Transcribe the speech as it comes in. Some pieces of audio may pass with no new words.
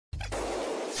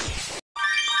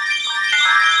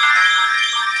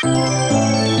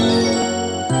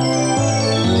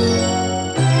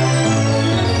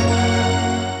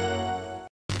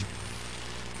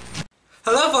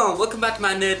welcome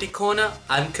back to my nerdy corner.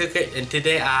 I'm Cricket and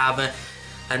today I have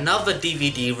another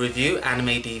DVD review,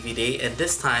 anime DVD, and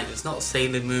this time it's not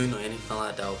Sailor Moon or anything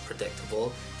like that or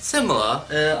predictable. Similar,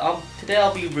 today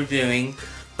I'll be reviewing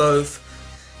both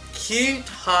Cute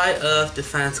High Earth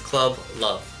Defense Club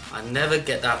Love. I never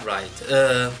get that right.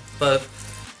 Both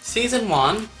Season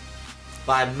 1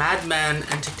 by Madman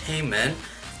Entertainment.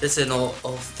 This is an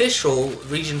official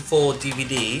Region 4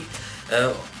 DVD.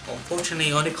 Unfortunately,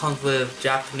 it only comes with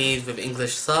Japanese with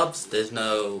English subs. There's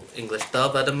no English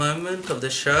dub at the moment of the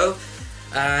show.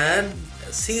 And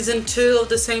Season 2 of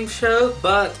the same show,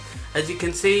 but as you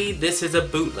can see, this is a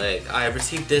bootleg. I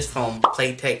received this from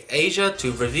Playtech Asia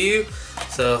to review,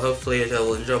 so hopefully they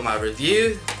will enjoy my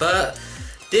review. But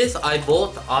this I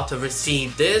bought after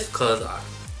received this because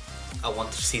I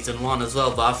wanted Season 1 as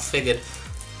well, but I figured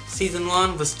Season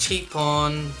 1 was cheap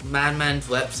on Madman's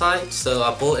website, so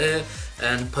I bought it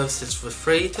and posted it for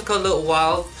free. It took a little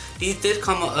while. These did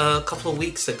come a couple of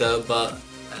weeks ago, but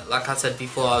like I said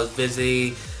before, I was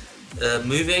busy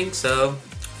moving, so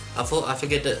I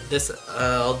figured that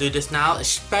I'll do this now,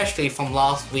 especially from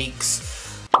last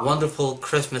week's wonderful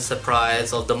Christmas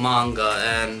surprise of the manga,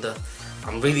 and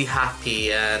I'm really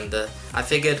happy, and I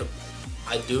figured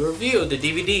I'd do a review of the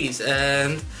DVDs.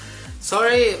 And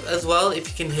sorry as well if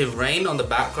you can hear rain on the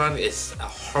background. It's a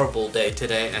horrible day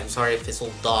today, and sorry if it's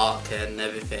all dark and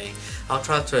everything. I'll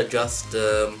try to adjust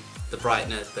the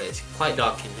brightness, but it's quite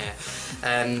dark in here,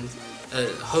 and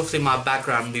hopefully my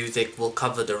background music will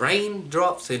cover the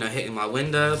raindrops, hitting my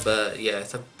window. But yeah,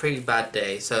 it's a pretty bad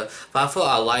day, but I thought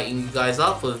I'd lighten you guys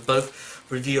up with both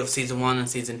review of Season 1 and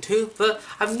Season 2. But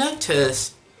I've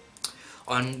noticed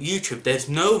on YouTube there's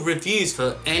no reviews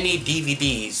for any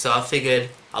DVDs, so I figured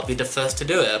I'll be the first to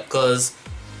do it, because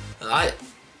I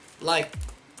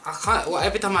can't,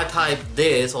 every time I type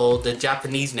this or the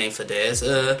Japanese name for this,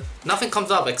 nothing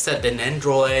comes up except the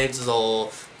androids or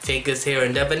figures here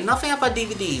and there, but nothing about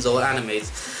DVDs or animes.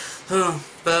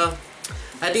 But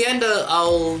at the end,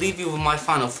 I'll leave you with my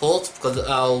final thoughts, because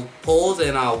I'll pause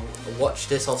and I'll watch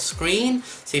this off screen,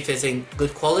 see if it's in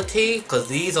good quality, because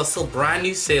these are still brand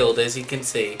new sealed, as you can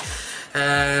see.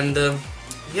 And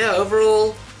yeah,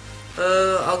 overall,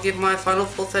 I'll give my final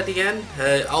thoughts at the end.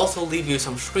 I'll also leave you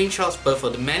some screenshots both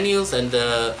of the menus and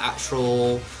the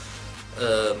actual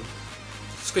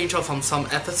screenshot from some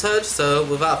episodes. So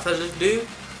without further ado,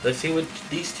 let's see what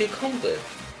these two come with.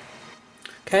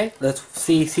 Okay, let's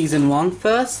see Season 1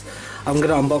 first. I'm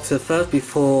gonna unbox it first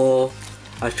before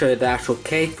I show you the actual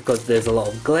case, because there's a lot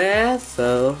of glare,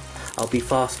 so I'll be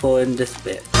fast forwarding this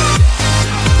bit.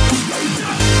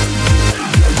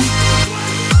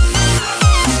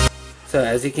 So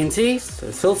as you can see,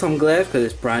 there's still some glare because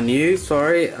it's brand new.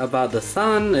 Sorry about the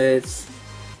sun. It's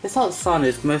not sun,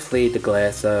 it's mostly the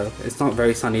glare, so it's not a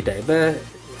very sunny day, but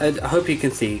I hope you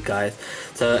can see, guys.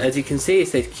 So as you can see, it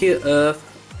says Cute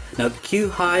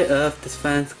High Earth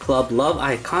Defense Club Love.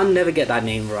 I can't never get that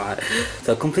name right.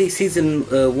 So complete Season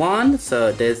 1.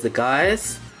 So there's the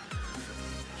guys.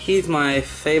 He's my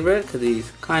favorite because he's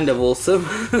kind of awesome.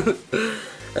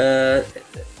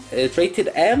 It's rated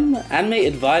M,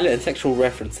 animated violent and sexual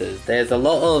references. There's a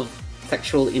lot of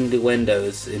sexual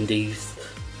innuendos in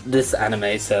this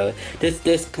anime. So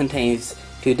this contains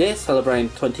to this celebrating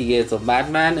 20 years of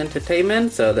Madman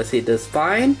Entertainment. So let's see the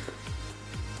spine.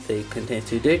 So it contains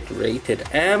to this, rated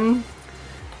M.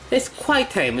 It's quite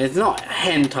tame. It's not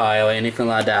hentai or anything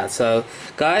like that. So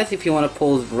guys, if you want to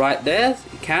pause right there,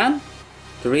 you can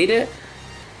to read it.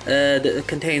 It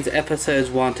contains episodes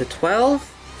 1 to 12.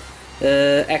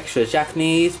 Extras,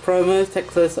 Japanese promos,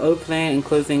 textless opening and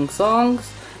closing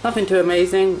songs. Nothing too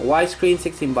amazing. Widescreen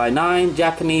 16:9.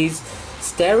 Japanese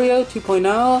stereo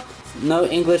 2.0. No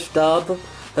English dub.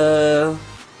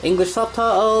 English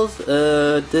subtitles.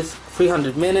 This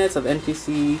 300 minutes of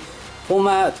NTC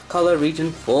format. Color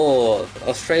Region 4.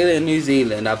 Australia and New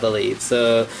Zealand, I believe.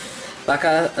 So like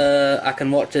I can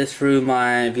watch this through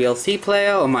my VLC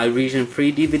player or my Region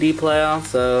 3 DVD player.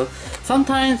 So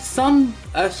sometimes some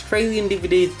Australian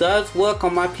DVDs does work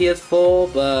on my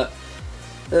PS4, but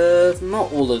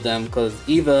not all of them, because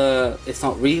either it's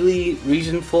not really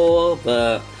Region 4,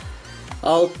 but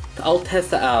I'll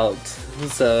test it out.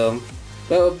 So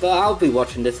but I'll be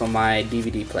watching this on my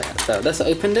DVD player. So let's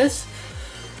open this.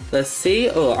 Let's see.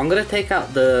 Oh, I'm gonna take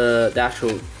out the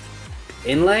actual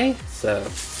inlay, so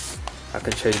I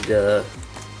can show you the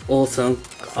awesome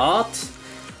art.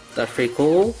 That's pretty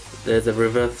cool. There's a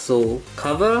reversal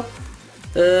cover.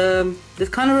 This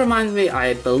kind of reminds me,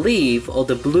 I believe, of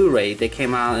the Blu-ray that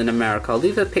came out in America. I'll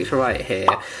leave a picture right here.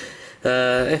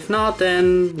 If not,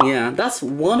 then yeah, that's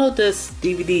one of the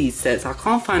DVD sets I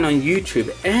can't find on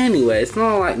YouTube anyway. It's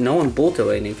not like no one bought it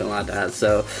or anything like that.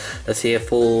 So let's see a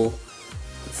full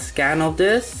scan of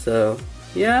this. So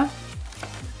yeah,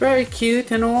 very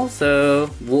cute and all. So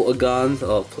water guns,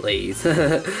 oh please.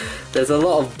 There's a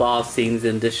lot of bath scenes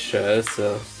in this show,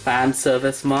 so fan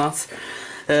service mask.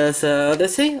 So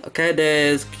let's see. Okay,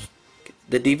 there's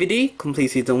the DVD, complete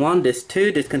season 1, disc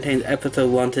 2. This contains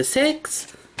episode 1 to 6.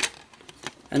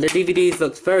 And the DVDs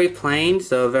looks very plain,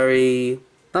 so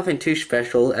nothing too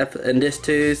special. And this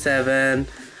 2, 7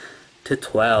 to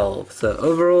 12. So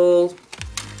overall,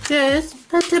 yeah, it's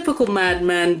a typical Mad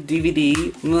Men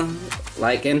DVD,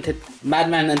 like Mad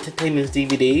Men Entertainment's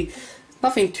DVD.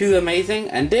 Nothing too amazing.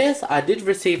 And this I did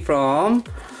receive from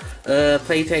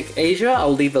Playtech Asia.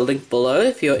 I'll leave a link below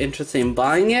if you're interested in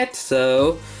buying it.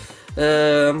 So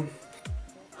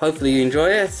hopefully you enjoy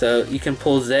it. So you can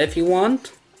pause there if you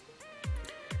want.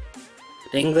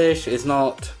 The English is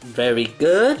not very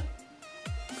good,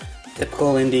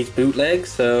 typical in these bootlegs.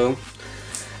 So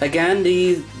again,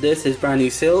 this is brand new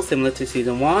seal, similar to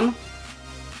season 1.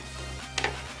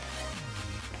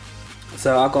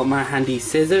 So I got my handy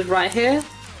scissors right here,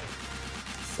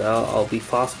 so I'll be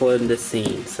fast forwarding the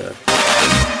scene. So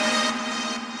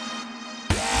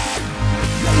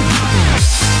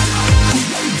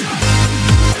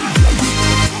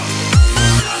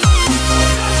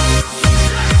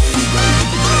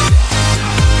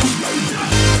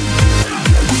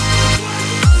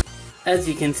as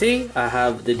you can see, I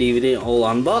have the DVD all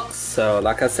unboxed. So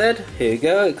like I said, here you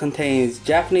go. It contains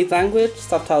Japanese language,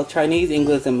 subtitle Chinese,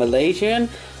 English and Malaysian.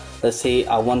 Let's see,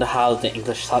 I wonder how the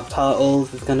English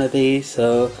subtitles is gonna be.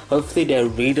 So hopefully they're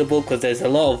readable, because there's a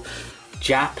lot of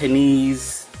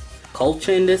Japanese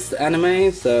culture in this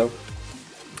anime. So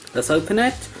let's open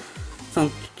it.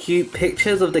 Some cute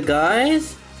pictures of the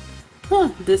guys.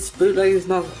 This bootleg is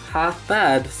not half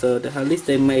bad, so at least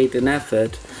they made an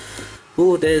effort.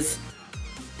 Ooh, there's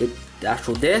the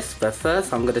actual disc, but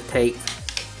first I'm gonna take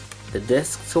the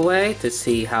discs away to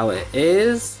see how it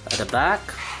is at the back.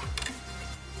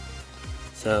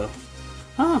 So,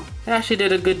 they actually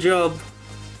did a good job.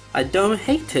 I don't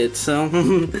hate it. So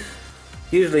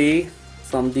usually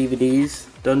some DVDs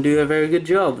don't do a very good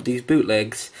job, these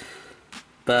bootlegs,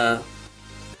 but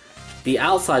the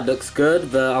outside looks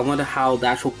good, but I wonder how the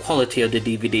actual quality of the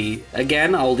DVD.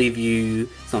 Again, I'll leave you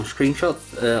some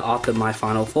screenshots after my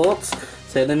final thoughts.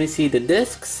 So let me see the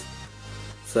discs.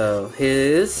 So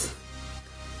here's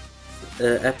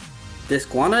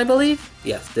disc 1, I believe.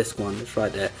 Yes, disc 1, it's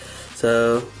right there.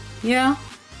 So yeah,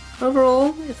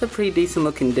 overall it's a pretty decent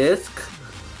looking disc.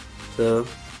 So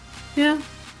yeah,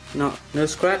 no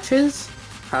scratches.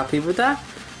 Happy with that.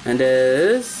 And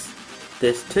there's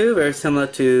this 2, very similar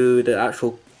to the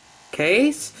actual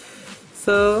case.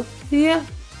 So yeah,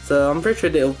 so I'm pretty sure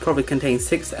they'll probably contain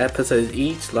 6 episodes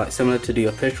each, like similar to the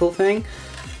official thing.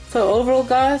 So overall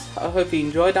guys, I hope you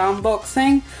enjoyed the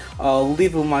unboxing. I'll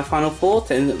leave with my final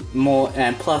thoughts and more,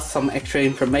 and plus some extra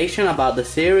information about the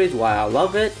series, why I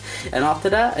love it. And after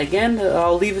that, again,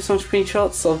 I'll leave you some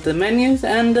screenshots of the menus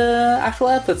and the actual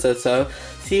episode. So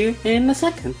see you in a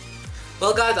second.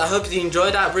 Well guys, I hope you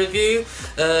enjoyed that review.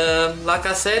 Like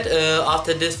I said,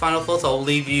 after this final thoughts, I'll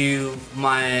leave you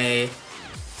my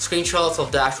screenshots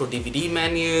of the actual DVD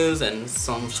menus and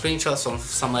some screenshots from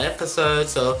some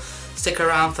episodes, so stick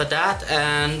around for that.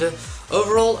 And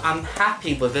overall, I'm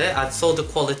happy with it. I saw the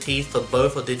quality for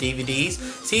both of the DVDs.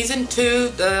 Season 2,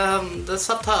 the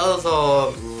subtitles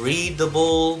are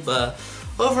readable, but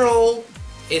overall,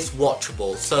 it's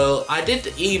watchable. So I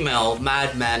did email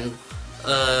Mad Men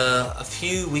a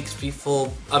few weeks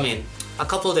before, a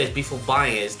couple of days before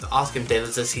buying it, to ask if there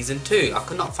was a season 2. I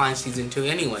could not find season 2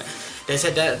 anywhere. They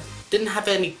said that didn't have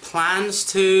any plans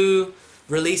to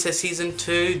release a season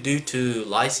 2 due to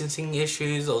licensing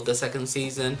issues of the second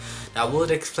season. That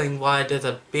would explain why there's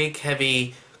a big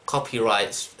heavy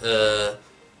copyright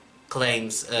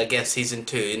claims against season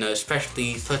 2, you know,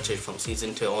 especially footage from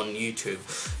season 2 on YouTube,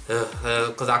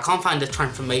 because I can't find the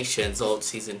transformations of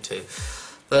season 2.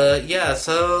 But yeah,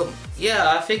 so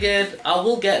yeah, I figured I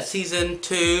will get season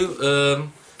 2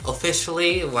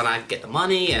 officially when I get the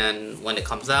money and when it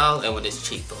comes out and when it's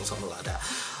cheap or something like that.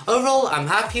 Overall, I'm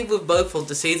happy with both of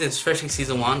the seasons, especially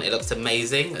season 1. It looks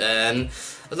amazing, and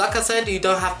like I said, you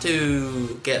don't have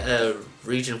to get a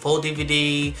Region 4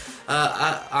 DVD.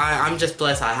 I'm just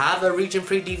blessed I have a Region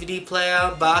 3 DVD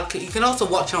player, but you can also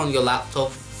watch it on your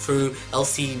laptop through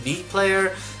LCV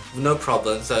player, no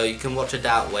problem, so you can watch it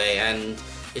that way. And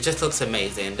it just looks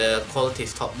amazing. The quality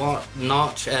is top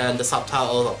notch and the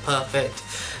subtitles are perfect.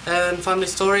 And funny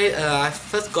story, I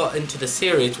first got into the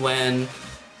series when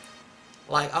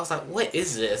I was like, what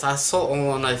is this? I saw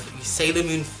on a Sailor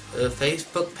Moon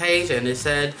Facebook page and it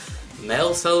said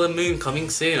male Sailor Moon coming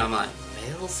soon. I'm like,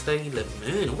 male Sailor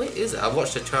Moon? What is it? I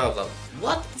watched the trailer, I was like,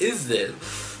 what is this?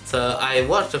 So I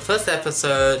watched the first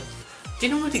episode,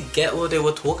 didn't really get what they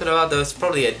were talking about. There was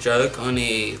probably a joke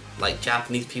only like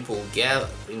Japanese people will get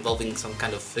involving some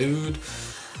kind of food.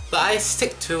 But I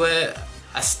stuck to it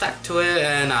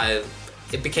and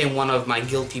it became one of my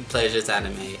guilty pleasures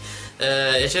anime.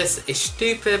 It's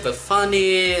stupid but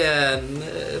funny, and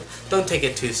don't take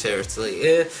it too seriously.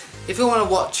 If you want to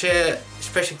watch it,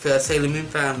 especially if you're a Sailor Moon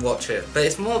fan, watch it. But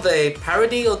it's more of a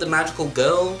parody of the magical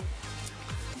girl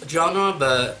genre,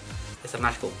 but it's a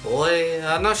magical boy.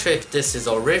 I'm not sure if this is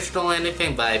original or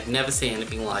anything, but I've never seen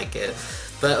anything like it.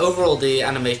 But overall, the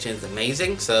animation is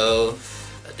amazing, so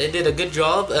they did a good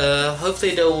job.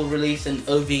 Hopefully they will release an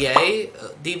OVA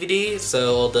DVD,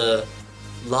 so the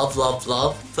love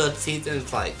third season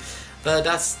is like, but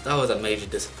that was a major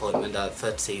disappointment, that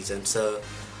third season. So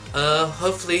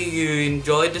hopefully you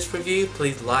enjoyed this review.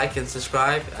 Please like and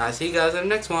subscribe. I'll see you guys in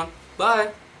the next one.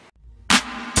 Bye.